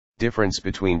Difference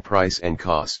between price and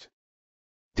cost.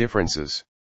 Differences.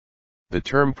 The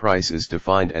term price is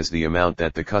defined as the amount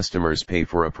that the customers pay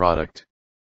for a product.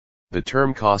 The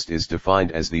term cost is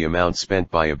defined as the amount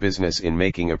spent by a business in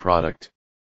making a product.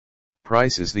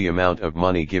 Price is the amount of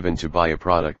money given to buy a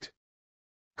product.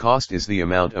 Cost is the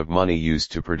amount of money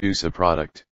used to produce a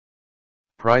product.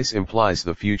 Price implies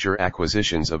the future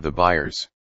acquisitions of the buyers.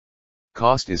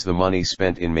 Cost is the money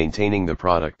spent in maintaining the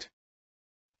product.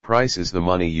 Price is the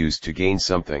money used to gain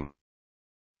something.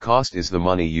 Cost is the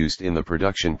money used in the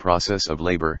production process of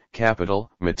labor,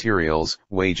 capital, materials,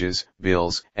 wages,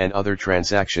 bills, and other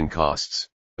transaction costs.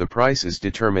 The price is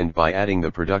determined by adding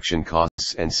the production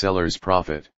costs and seller's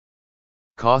profit.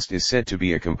 Cost is said to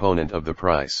be a component of the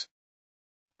price.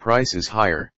 Price is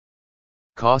higher.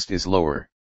 Cost is lower.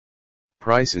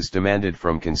 Price is demanded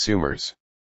from consumers.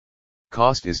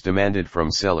 Cost is demanded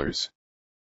from sellers.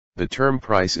 The term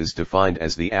price is defined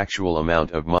as the actual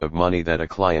amount of money that a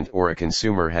client or a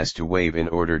consumer has to waive in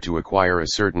order to acquire a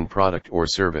certain product or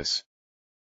service.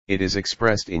 It is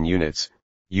expressed in units,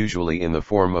 usually in the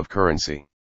form of currency.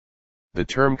 The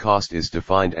term cost is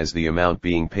defined as the amount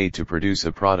being paid to produce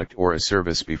a product or a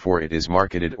service before it is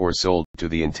marketed or sold to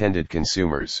the intended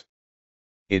consumers.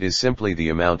 It is simply the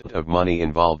amount of money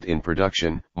involved in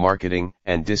production, marketing,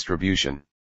 and distribution.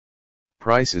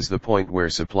 Price is the point where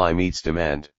supply meets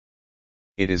demand.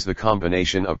 It is the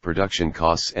combination of production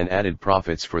costs and added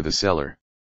profits for the seller.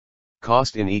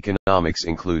 Cost in economics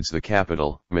includes the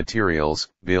capital, materials,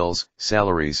 bills,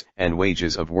 salaries, and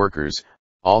wages of workers,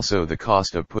 also the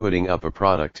cost of putting up a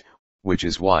product, which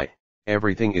is why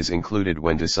everything is included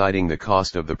when deciding the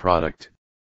cost of the product.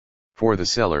 For the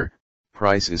seller,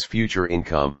 price is future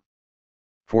income.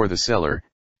 For the seller,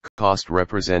 cost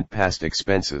represent past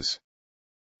expenses.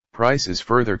 Price is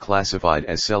further classified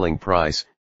as selling price,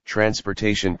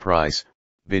 transportation price,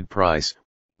 bid price,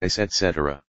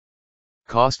 etc.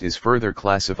 Cost is further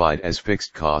classified as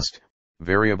fixed cost,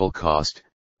 variable cost,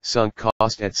 sunk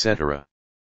cost, etc.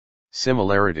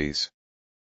 Similarities.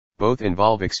 Both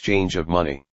involve exchange of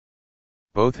money.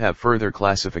 Both have further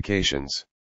classifications.